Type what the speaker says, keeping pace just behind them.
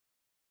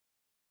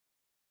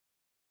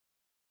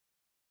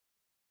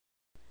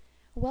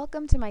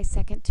Welcome to my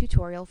second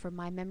tutorial for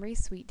My Memory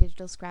Suite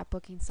digital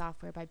scrapbooking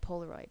software by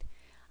Polaroid.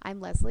 I'm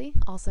Lesley,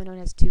 also known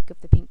as Toque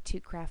of the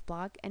pinktoque craft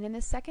blog, and in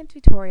this second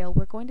tutorial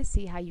we're going to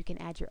see how you can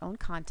add your own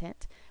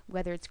content,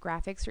 whether it's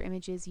graphics or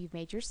images you've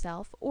made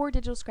yourself or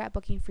digital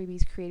scrapbooking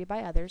freebies created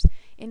by others,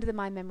 into the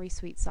My Memory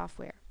Suite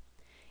software.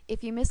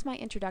 If you missed my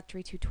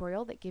introductory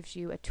tutorial that gives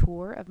you a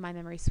tour of My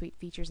Memory Suite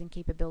features and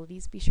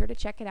capabilities, be sure to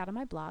check it out on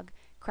my blog,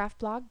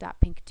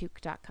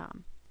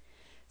 craftblog.pinktoque.com.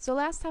 So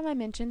last time I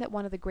mentioned that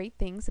one of the great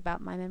things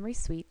about My Memory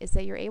Suite is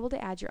that you're able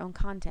to add your own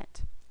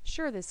content.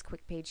 Sure, this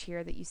quick page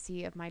here that you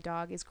see of my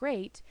dog is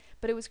great,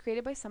 but it was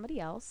created by somebody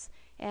else,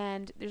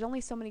 and there's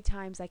only so many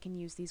times I can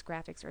use these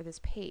graphics or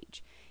this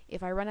page.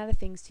 If I run out of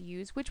things to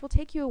use, which will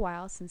take you a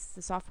while since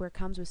the software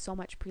comes with so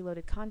much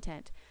preloaded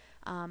content,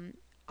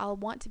 I'll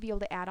want to be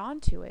able to add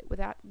on to it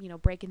without,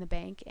 breaking the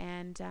bank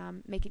and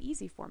make it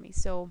easy for me.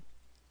 So,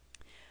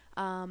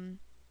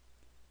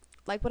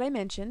 like what I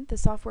mentioned, the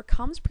software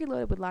comes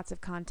preloaded with lots of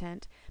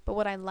content, but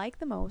what I like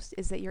the most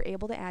is that you're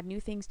able to add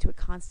new things to it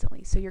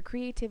constantly, so your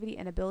creativity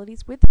and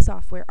abilities with the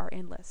software are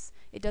endless.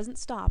 It doesn't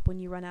stop when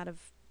you run out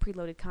of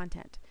preloaded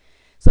content.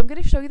 So I'm going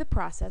to show you the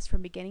process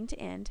from beginning to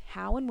end,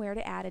 how and where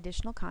to add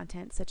additional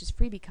content, such as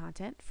freebie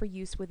content, for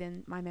use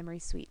within My Memory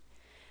Suite.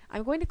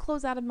 I'm going to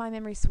close out of My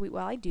Memory Suite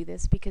while I do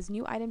this because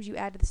new items you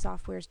add to the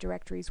software's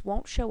directories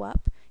won't show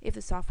up if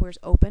the software is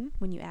open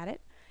when you add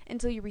it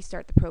until you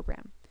restart the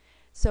program.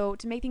 So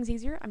to make things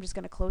easier, I'm just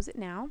going to close it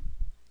now,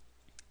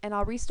 and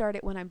I'll restart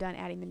it when I'm done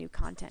adding the new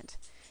content.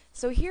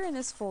 So here in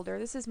this folder,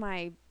 this is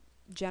my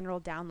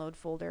general download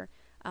folder.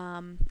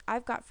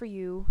 I've got for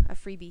you a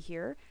freebie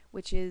here,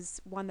 which is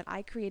one that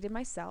I created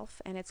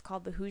myself, and it's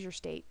called the Hoosier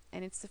State,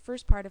 and it's the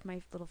first part of my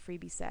little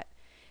freebie set.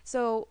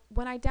 So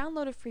when I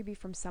download a freebie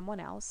from someone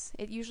else,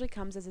 it usually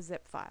comes as a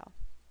zip file.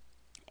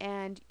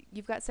 And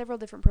you've got several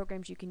different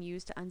programs you can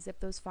use to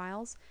unzip those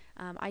files.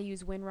 I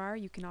use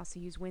WinRAR. You can also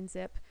use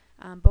WinZip.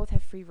 Both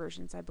have free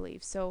versions, I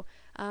believe. So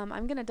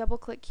I'm going to double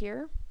click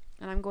here,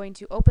 and I'm going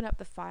to open up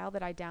the file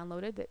that I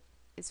downloaded that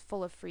is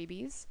full of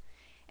freebies.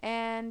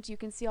 And you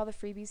can see all the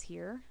freebies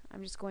here.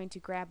 I'm just going to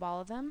grab all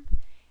of them,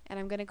 and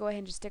I'm going to go ahead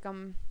and just stick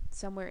them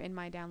somewhere in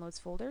my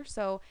downloads folder.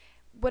 So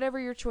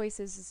whatever your choice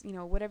is,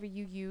 whatever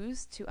you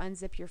use to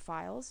unzip your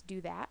files,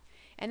 do that.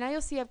 And now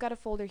you'll see I've got a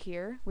folder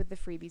here with the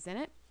freebies in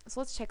it. So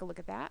let's take a look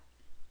at that.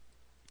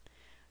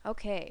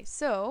 Okay,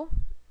 so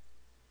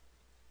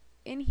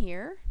in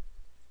here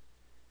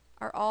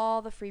are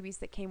all the freebies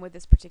that came with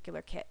this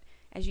particular kit.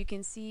 As you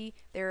can see,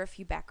 there are a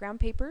few background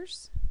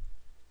papers.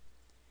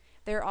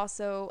 There are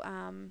also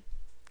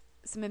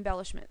some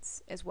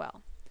embellishments as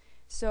well.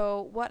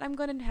 So what I'm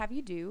going to have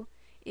you do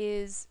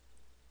is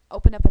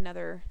open up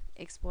another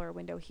Explorer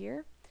window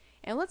here,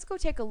 and let's go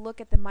take a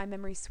look at the My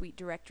Memory Suite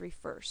directory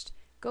first.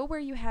 Go where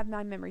you have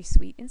My Memory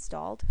Suite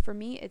installed. For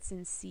me, it's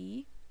in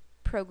C,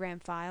 Program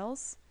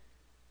Files,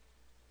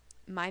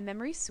 My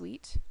Memory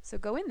Suite. So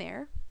go in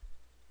there,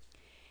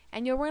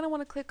 and you're going to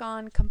want to click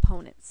on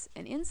Components.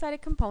 And inside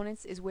of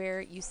Components is where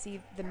you see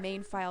the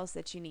main files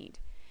that you need.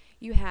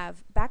 You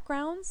have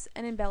backgrounds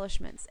and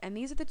embellishments, and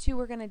these are the two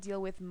we're going to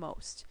deal with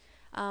most.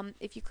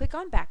 If you click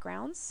on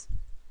Backgrounds,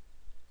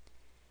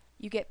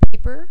 you get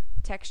paper,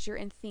 texture,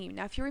 and theme.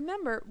 Now if you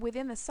remember,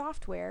 within the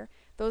software,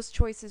 those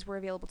choices were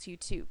available to you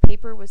too.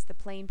 Paper was the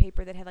plain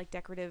paper that had like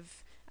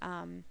decorative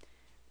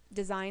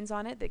designs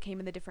on it that came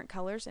in the different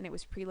colors, and it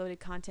was preloaded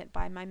content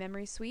by My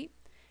Memory Suite.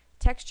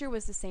 Texture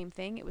was the same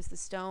thing. It was the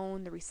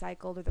stone, the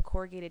recycled, or the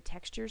corrugated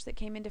textures that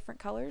came in different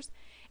colors.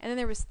 And then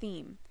there was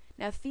theme.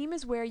 Now theme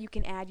is where you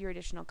can add your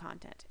additional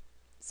content.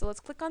 So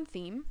let's click on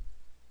theme.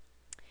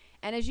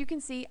 And as you can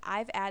see,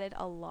 I've added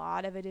a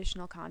lot of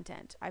additional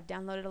content. I've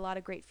downloaded a lot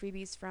of great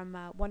freebies from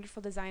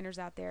wonderful designers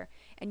out there,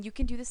 and you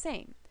can do the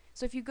same.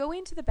 So if you go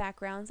into the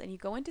backgrounds and you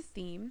go into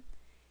theme,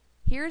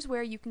 here's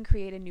where you can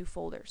create a new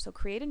folder. So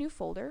create a new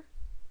folder,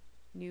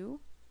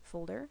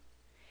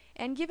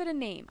 and give it a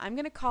name. I'm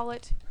going to call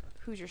it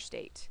Hoosier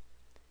State.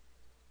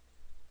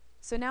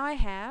 So now I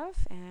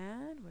have,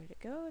 and where did it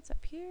go? It's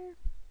up here.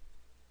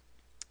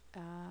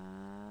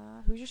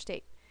 Hoosier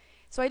State.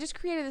 So I just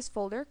created this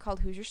folder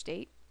called Hoosier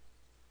State.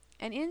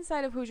 And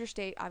inside of Hoosier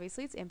State,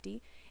 obviously it's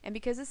empty, and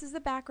because this is the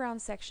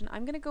background section,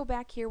 I'm going to go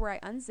back here where I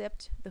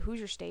unzipped the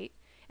Hoosier State,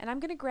 and I'm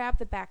going to grab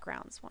the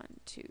backgrounds, 1,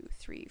 2,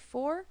 3,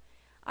 4.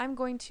 I'm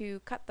going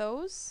to cut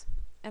those,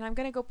 and I'm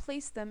going to go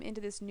place them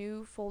into this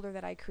new folder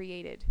that I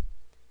created.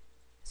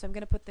 So I'm going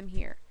to put them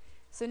here.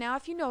 So now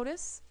if you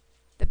notice,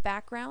 the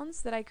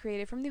backgrounds that I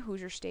created from the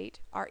Hoosier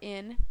State are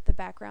in the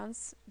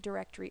backgrounds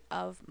directory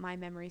of My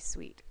Memory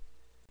Suite.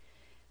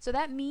 So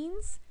that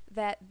means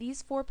that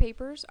these 4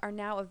 papers are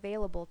now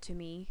available to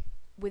me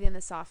within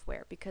the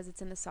software because it's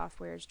in the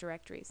software's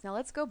directories. Now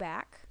let's go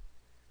back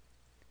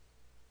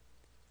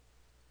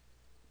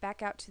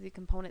out to the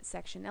components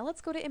section. Now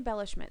let's go to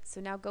embellishments. So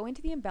now go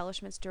into the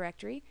embellishments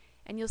directory,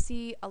 and you'll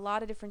see a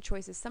lot of different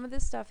choices. Some of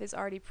this stuff is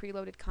already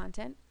preloaded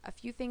content. A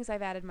few things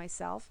I've added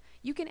myself.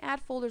 You can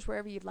add folders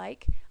wherever you'd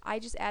like. I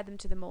just add them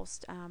to the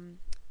most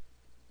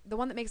the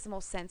one that makes the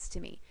most sense to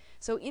me.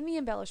 So in the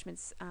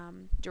embellishments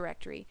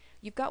directory,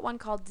 you've got one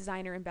called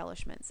designer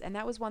embellishments, and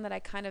that was one that I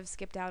kind of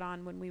skipped out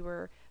on when we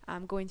were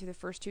going through the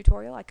first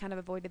tutorial. I kind of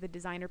avoided the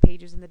designer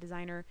pages and the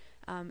designer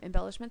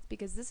embellishments,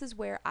 because this is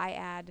where I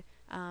add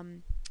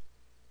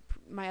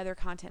my other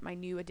content, my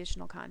new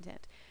additional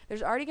content.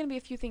 There's already going to be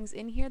a few things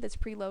in here that's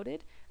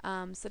preloaded,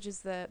 such as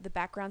the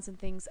backgrounds and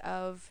things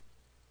of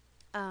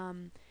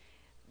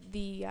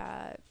the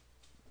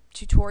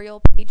tutorial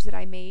page that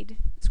I made,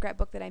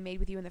 scrapbook that I made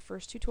with you in the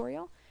first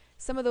tutorial.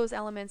 Some of those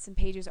elements and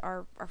pages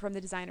are from the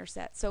designer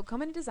set. So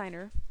come into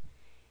designer,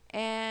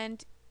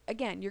 and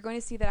again, you're going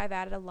to see that I've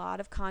added a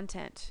lot of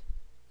content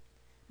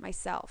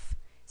myself.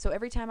 So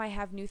every time I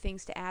have new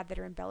things to add that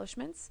are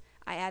embellishments,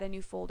 I add a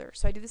new folder.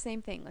 So I do the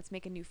same thing. Let's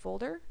make a new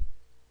folder.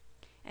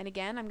 And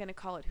again, I'm going to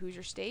call it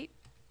Hoosier State.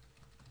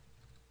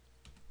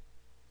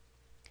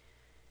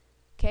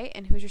 Okay,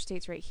 and Hoosier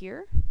State's right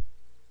here.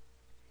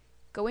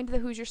 Go into the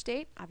Hoosier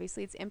State.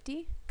 Obviously it's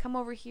empty. Come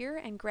over here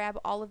and grab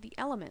all of the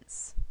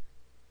elements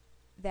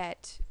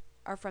that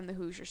are from the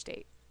Hoosier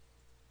State.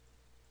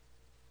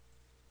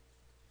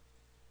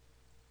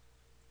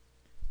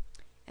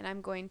 And I'm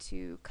going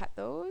to cut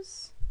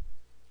those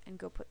and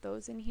go put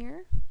those in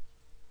here.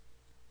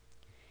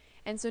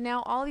 And so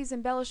now all these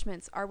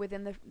embellishments are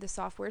within the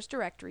software's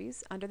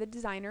directories under the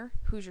designer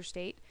Hoosier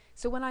State.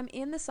 So when I'm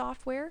in the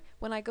software,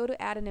 when I go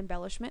to add an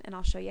embellishment, and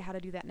I'll show you how to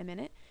do that in a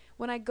minute,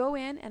 when I go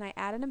in and I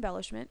add an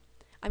embellishment,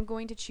 I'm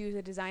going to choose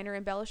a designer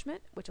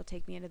embellishment, which will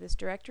take me into this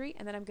directory,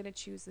 and then I'm going to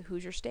choose the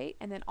Hoosier State,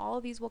 and then all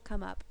of these will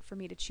come up for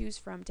me to choose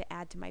from to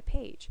add to my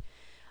page.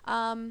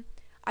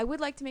 I would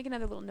like to make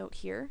another little note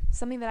here.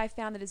 Something that I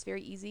found that is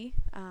very easy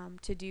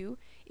to do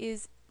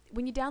is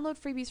when you download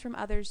freebies from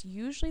others,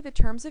 usually the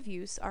terms of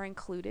use are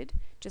included,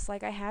 just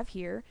like I have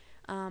here.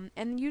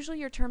 And usually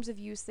your terms of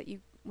use that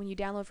when you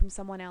download from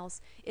someone else,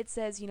 it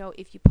says, you know,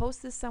 if you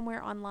post this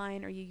somewhere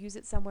online or you use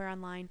it somewhere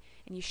online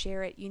and you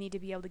share it, you need to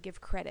be able to give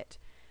credit.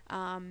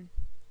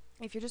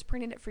 If you're just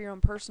printing it for your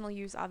own personal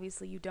use,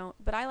 obviously you don't.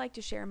 But I like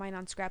to share mine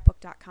on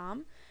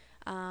scrapbook.com,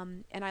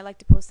 and I like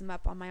to post them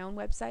up on my own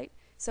website.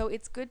 So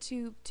it's good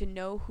to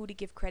know who to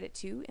give credit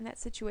to in that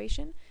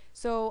situation.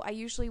 So I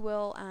usually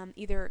will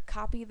either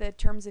copy the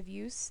terms of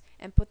use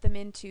and put them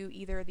into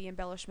either the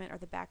embellishment or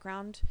the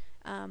background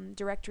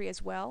directory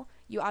as well.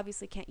 You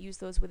obviously can't use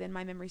those within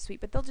my memory suite,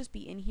 but they'll just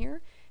be in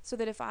here so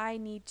that if I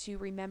need to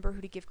remember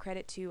who to give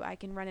credit to, I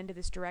can run into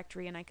this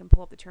directory and I can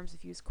pull up the terms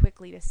of use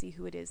quickly to see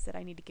who it is that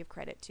I need to give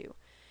credit to.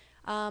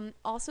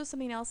 Also,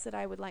 something else that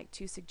I would like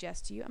to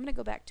suggest to you, I'm going to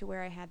go back to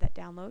where I had that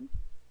download.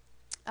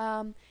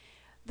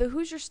 The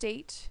Hoosier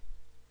State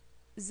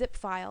zip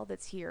file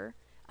that's here,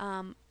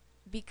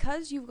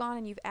 because you've gone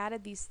and you've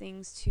added these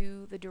things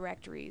to the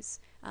directories,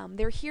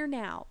 they're here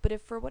now, but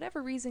if for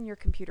whatever reason your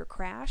computer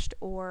crashed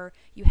or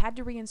you had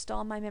to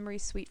reinstall My Memory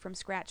Suite from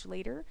scratch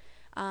later,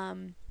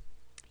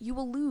 you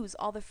will lose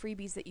all the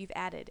freebies that you've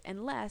added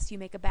unless you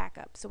make a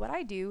backup. So what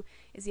I do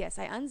is, yes,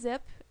 I unzip,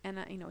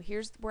 and you know,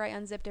 here's where I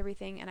unzipped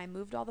everything, and I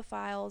moved all the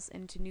files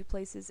into new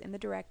places in the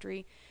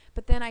directory,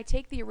 but then I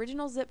take the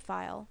original zip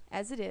file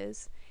as it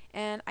is,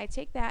 and I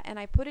take that and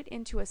I put it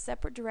into a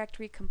separate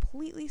directory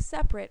completely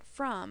separate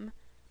from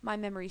My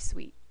Memory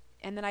Suite.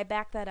 And then I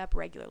back that up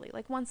regularly,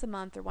 like once a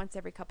month or once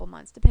every couple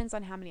months, depends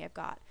on how many I've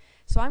got.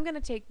 So I'm going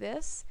to take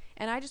this,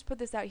 and I just put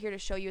this out here to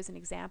show you as an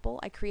example.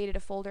 I created a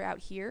folder out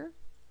here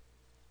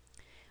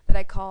that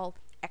I call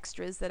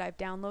extras that I've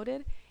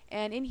downloaded,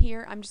 and in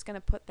here I'm just going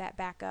to put that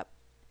back up.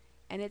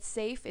 And it's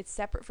safe, it's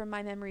separate from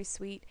My Memory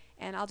Suite,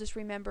 and I'll just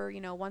remember, you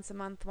know, once a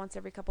month, once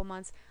every couple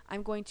months,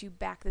 I'm going to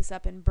back this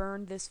up and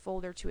burn this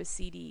folder to a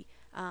CD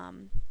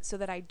so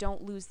that I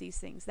don't lose these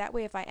things. That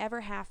way, if I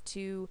ever have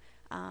to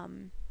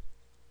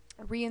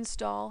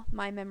reinstall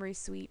My Memory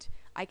Suite,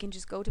 I can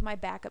just go to my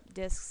backup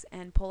disks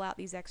and pull out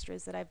these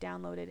extras that I've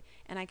downloaded,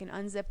 and I can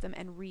unzip them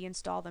and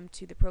reinstall them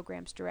to the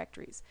program's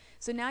directories.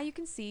 So now you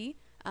can see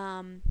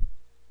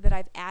that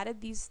I've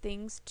added these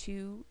things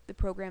to the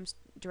program's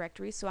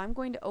directory. So I'm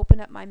going to open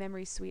up My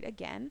Memory Suite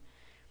again.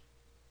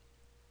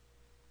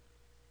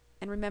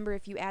 And remember,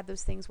 if you add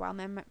those things while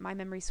My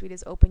Memory Suite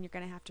is open, you're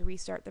going to have to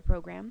restart the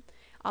program.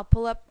 I'll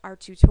pull up our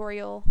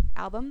tutorial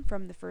album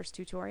from the first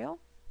tutorial.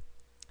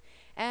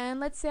 And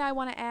let's say I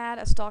want to add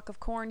a stalk of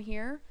corn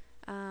here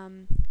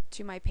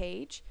to my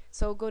page.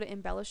 So go to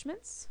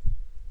Embellishments,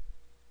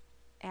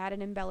 add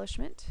an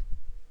embellishment.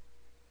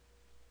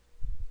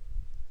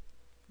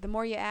 The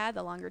more you add,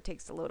 the longer it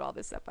takes to load all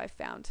this up, I've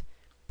found.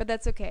 But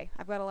that's okay.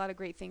 I've got a lot of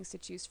great things to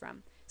choose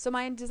from. So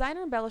my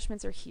designer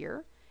embellishments are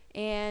here,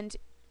 and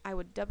I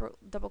would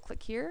double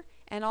click here,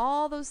 and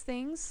all those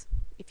things,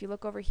 if you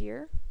look over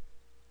here,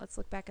 let's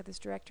look back at this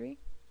directory,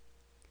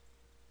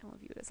 and we'll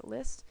view it as a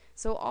list.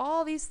 So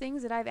all these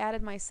things that I've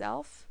added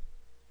myself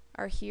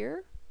are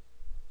here,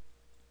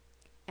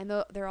 and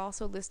they're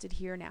also listed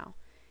here now.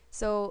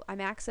 So I'm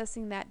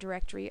accessing that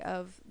directory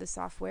of the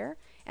software,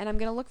 and I'm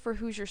going to look for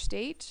Hoosier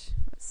State.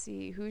 Let's let's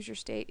see, Hoosier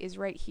State is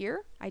right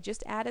here. I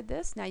just added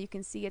this. Now you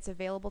can see it's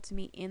available to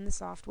me in the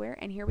software,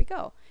 and here we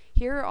go.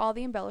 Here are all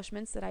the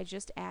embellishments that I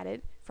just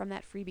added from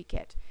that freebie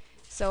kit.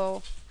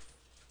 So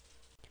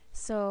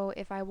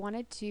if I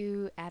wanted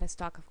to add a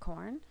stalk of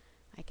corn,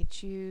 I could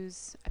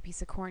choose a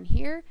piece of corn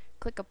here,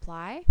 click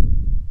apply,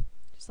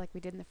 just like we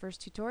did in the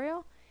first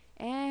tutorial,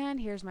 and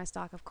here's my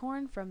stalk of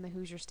corn from the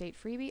Hoosier State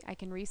freebie. I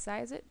can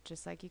resize it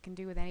just like you can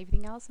do with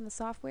anything else in the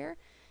software.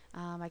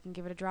 I can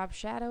give it a drop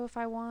shadow if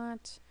I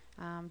want,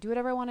 do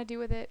whatever I want to do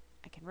with it.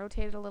 I can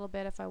rotate it a little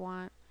bit if I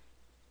want,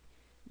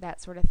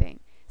 that sort of thing.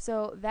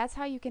 So that's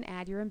how you can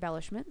add your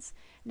embellishments.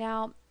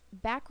 Now,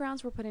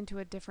 backgrounds were put into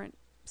a different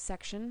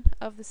section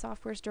of the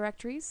software's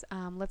directories.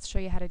 Let's show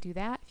you how to do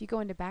that. If you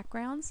go into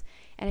backgrounds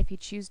and if you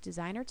choose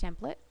designer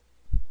template,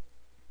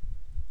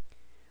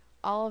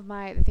 all of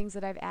the things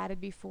that I've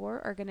added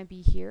before are going to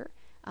be here.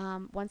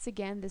 Once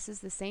again, this is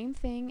the same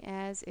thing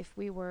as if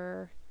we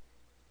were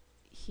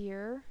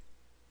here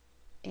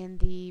in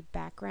the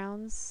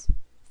backgrounds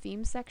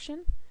theme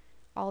section.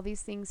 All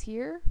these things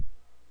here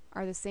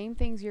are the same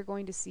things you're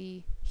going to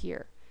see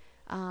here.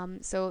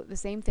 So the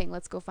same thing.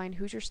 Let's go find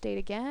Hoosier State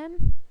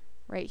again.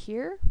 Right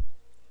here,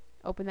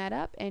 open that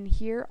up, and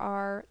here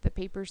are the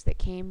papers that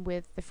came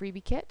with the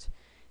freebie kit.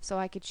 So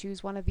I could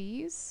choose one of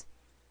these,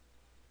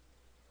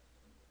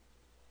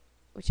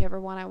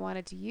 whichever one I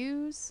wanted to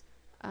use.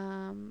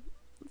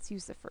 Let's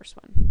use the first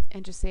one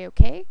and just say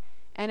OK,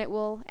 and it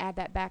will add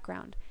that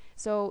background.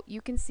 So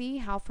you can see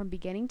how from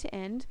beginning to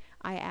end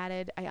I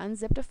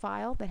unzipped a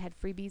file that had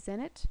freebies in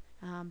it,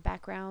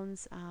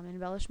 backgrounds,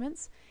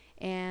 embellishments,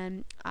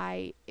 and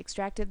I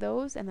extracted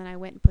those, and then I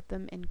went and put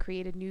them and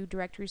created new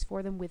directories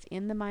for them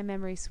within the My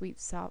Memory Suite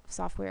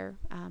software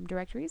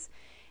directories.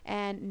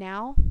 And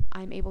now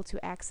I'm able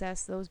to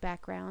access those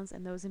backgrounds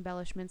and those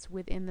embellishments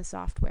within the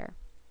software,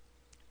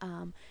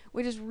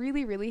 which is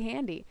really, really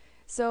handy.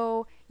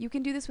 So you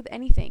can do this with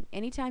anything.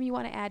 Anytime you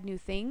want to add new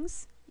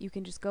things, you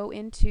can just go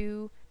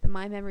into the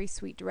My Memory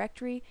Suite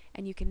directory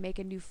and you can make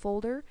a new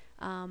folder.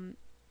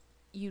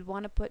 You'd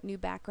want to put new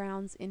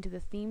backgrounds into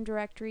the theme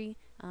directory,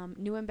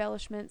 new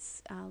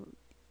embellishments.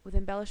 With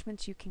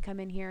embellishments, you can come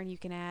in here and you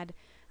can add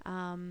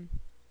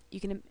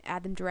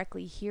them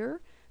directly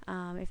here.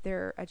 If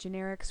they're a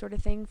generic sort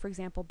of thing, for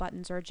example,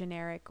 buttons are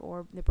generic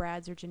or the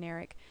brads are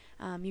generic,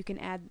 you can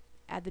add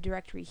the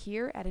directory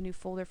here, add a new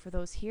folder for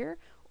those here,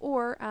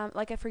 or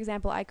for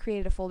example, I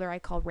created a folder I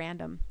called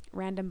Random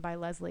by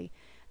Lesley,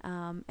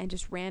 and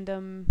just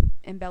random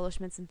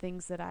embellishments and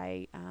things that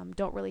I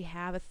don't really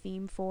have a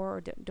theme for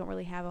or don't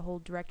really have a whole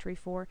directory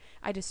for.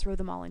 I just throw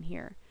them all in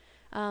here.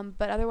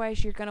 But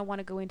otherwise, you're going to want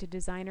to go into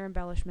designer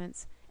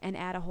embellishments and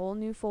add a whole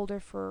new folder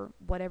for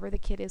whatever the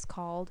kit is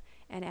called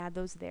and add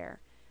those there.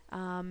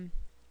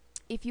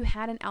 If you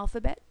had an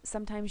alphabet,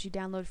 sometimes you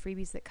download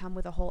freebies that come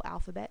with a whole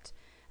alphabet.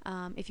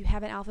 If you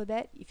have an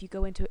alphabet, if you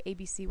go into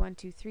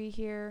ABC123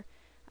 here,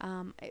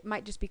 it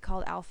might just be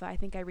called Alpha. I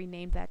think I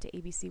renamed that to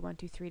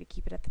ABC123 to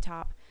keep it at the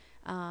top.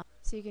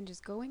 So you can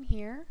just go in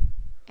here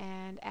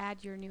and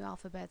add your new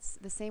alphabets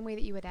the same way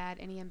that you would add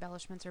any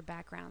embellishments or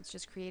backgrounds.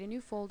 Just create a new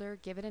folder,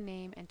 give it a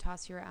name, and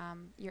toss your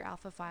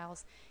alpha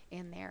files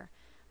in there.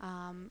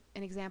 An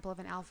example of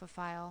an alpha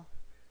file,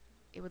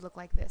 it would look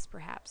like this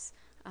perhaps.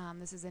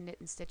 This is a knit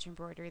and stitch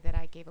embroidery that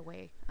I gave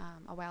away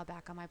a while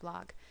back on my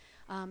blog.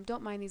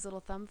 Don't mind these little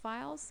thumb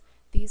files.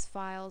 These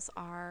files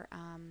are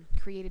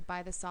created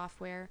by the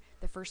software.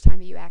 The first time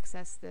that you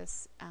access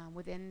this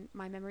within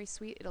My Memory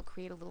Suite, it'll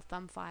create a little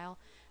thumb file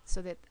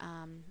so that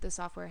the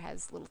software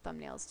has little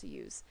thumbnails to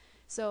use.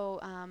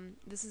 So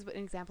this is an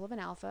example of an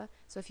alpha.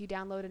 So if you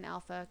download an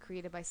alpha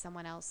created by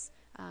someone else,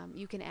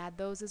 you can add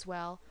those as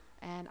well,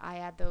 and I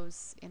add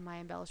those in my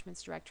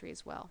embellishments directory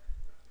as well.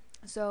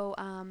 So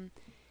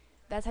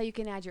that's how you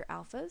can add your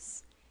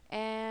alphas.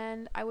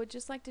 And I would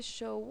just like to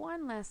show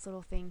one last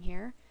little thing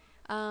here.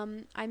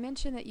 I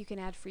mentioned that you can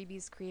add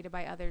freebies created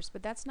by others,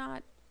 but that's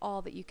not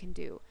all that you can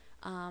do.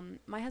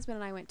 My husband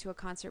and I went to a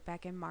concert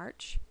back in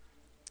March,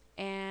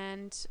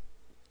 and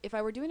if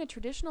I were doing a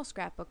traditional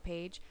scrapbook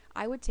page,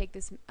 I would take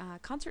this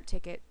concert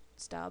ticket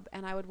stub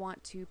and I would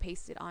want to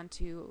paste it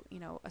onto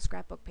a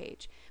scrapbook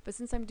page. But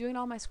since I'm doing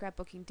all my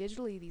scrapbooking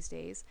digitally these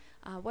days,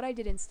 what I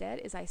did instead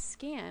is I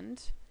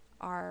scanned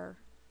our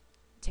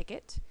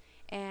ticket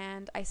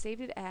and I saved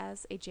it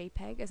as a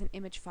JPEG, as an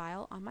image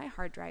file on my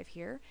hard drive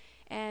here.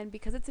 And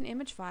because it's an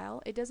image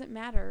file, it doesn't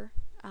matter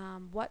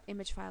what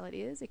image file it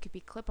is. It could be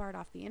clip art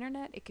off the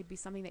internet, it could be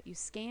something that you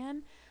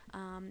scan.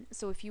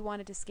 So if you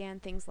wanted to scan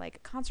things like a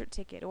concert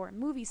ticket or a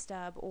movie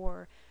stub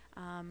or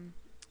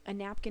a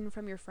napkin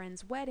from your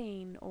friend's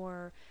wedding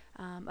or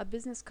a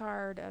business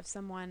card of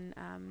someone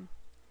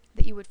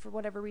that you would for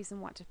whatever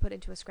reason want to put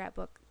into a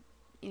scrapbook,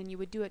 and you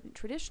would do it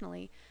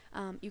traditionally,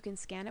 you can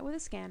scan it with a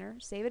scanner,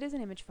 save it as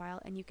an image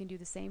file, and you can do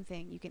the same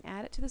thing. You can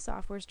add it to the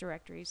software's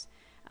directories,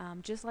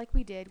 just like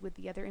we did with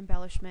the other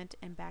embellishment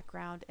and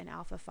background and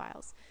alpha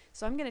files.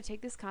 So I'm going to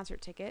take this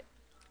concert ticket,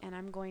 and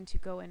I'm going to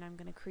go and I'm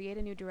going to create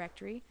a new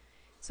directory.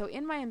 So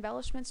in my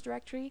embellishments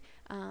directory,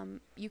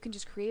 you can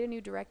just create a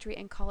new directory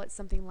and call it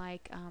something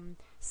like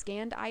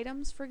scanned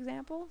items, for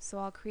example. So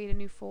I'll create a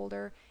new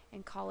folder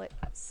and call it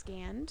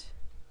scanned.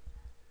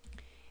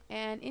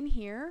 And in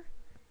here,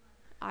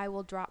 I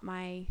will drop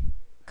my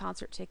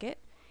concert ticket.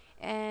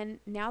 And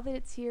now that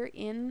it's here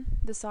in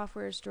the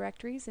software's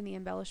directories, in the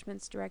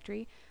embellishments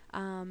directory,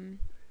 in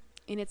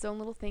its own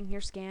little thing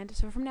here, scanned.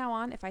 So from now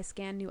on, if I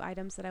scan new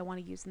items that I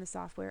want to use in the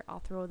software, I'll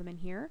throw them in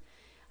here.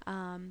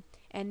 And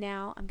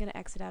now I'm going to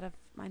exit out of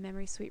my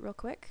memory suite real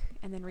quick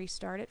and then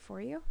restart it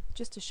for you,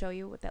 just to show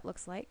you what that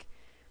looks like.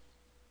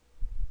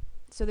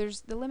 So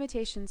the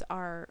limitations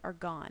are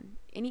gone.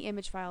 Any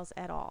image files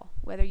at all,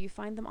 whether you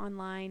find them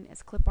online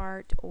as clip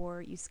art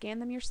or you scan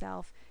them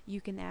yourself,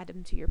 you can add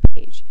them to your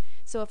page.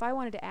 So if I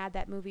wanted to add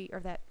that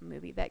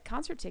that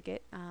concert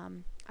ticket,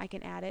 I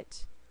can add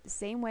it the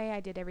same way I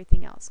did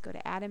everything else. Go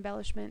to Add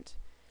Embellishment.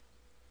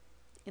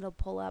 It'll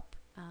pull up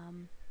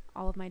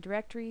all of my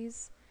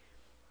directories,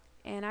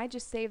 and I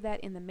just saved that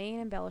in the main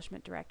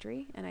embellishment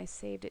directory, and I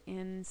saved it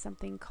in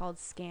something called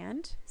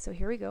Scanned. So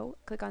here we go.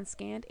 Click on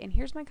Scanned, and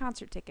here's my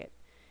concert ticket.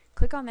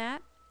 Click on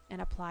that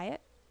and apply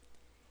it,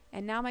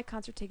 and now my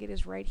concert ticket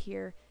is right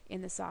here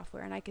in the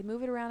software, and I can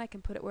move it around. I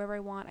can put it wherever I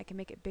want. I can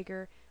make it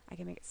bigger. I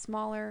can make it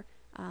smaller,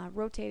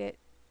 rotate it,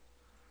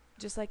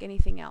 just like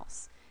anything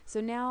else.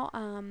 So now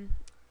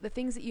the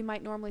things that you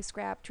might normally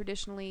scrap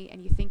traditionally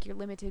and you think you're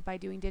limited by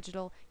doing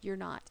digital, you're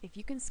not. If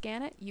you can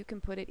scan it, you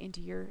can put it into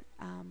your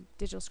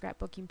digital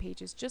scrapbooking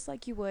pages just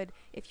like you would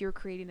if you were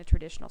creating a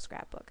traditional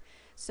scrapbook.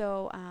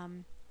 So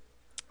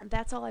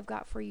that's all I've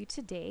got for you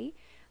today.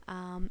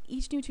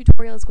 Each new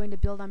tutorial is going to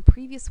build on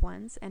previous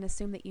ones and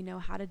assume that you know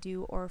how to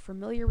do or are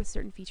familiar with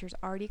certain features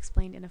already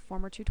explained in a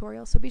former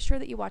tutorial, so be sure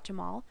that you watch them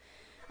all.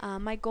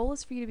 My goal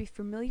is for you to be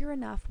familiar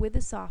enough with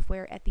the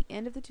software at the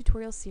end of the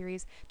tutorial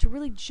series to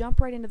really jump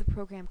right into the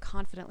program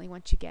confidently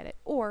once you get it.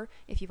 Or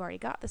if you've already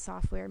got the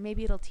software,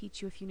 maybe it'll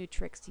teach you a few new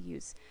tricks to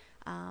use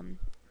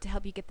to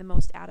help you get the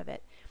most out of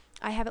it.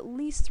 I have at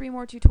least 3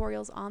 more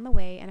tutorials on the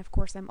way, and of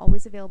course I'm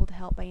always available to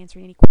help by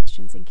answering any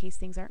questions in case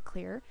things aren't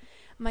clear.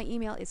 My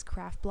email is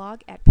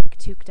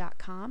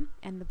craftblog@pinktoque.com,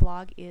 and the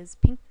blog is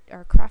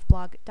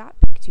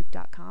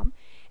craftblog.pinktoque.com,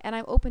 and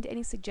I'm open to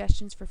any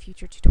suggestions for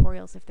future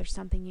tutorials if there's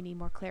something you need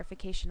more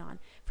clarification on.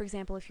 For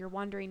example, if you're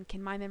wondering,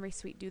 can my memory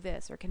suite do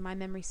this, or can my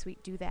memory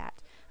suite do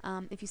that?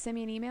 If you send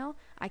me an email,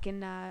 I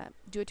can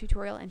do a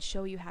tutorial and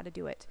show you how to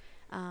do it.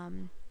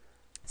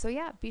 So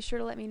yeah, be sure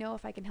to let me know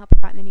if I can help you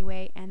out in any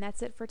way. And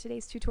that's it for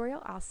today's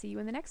tutorial. I'll see you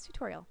in the next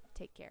tutorial.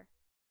 Take care.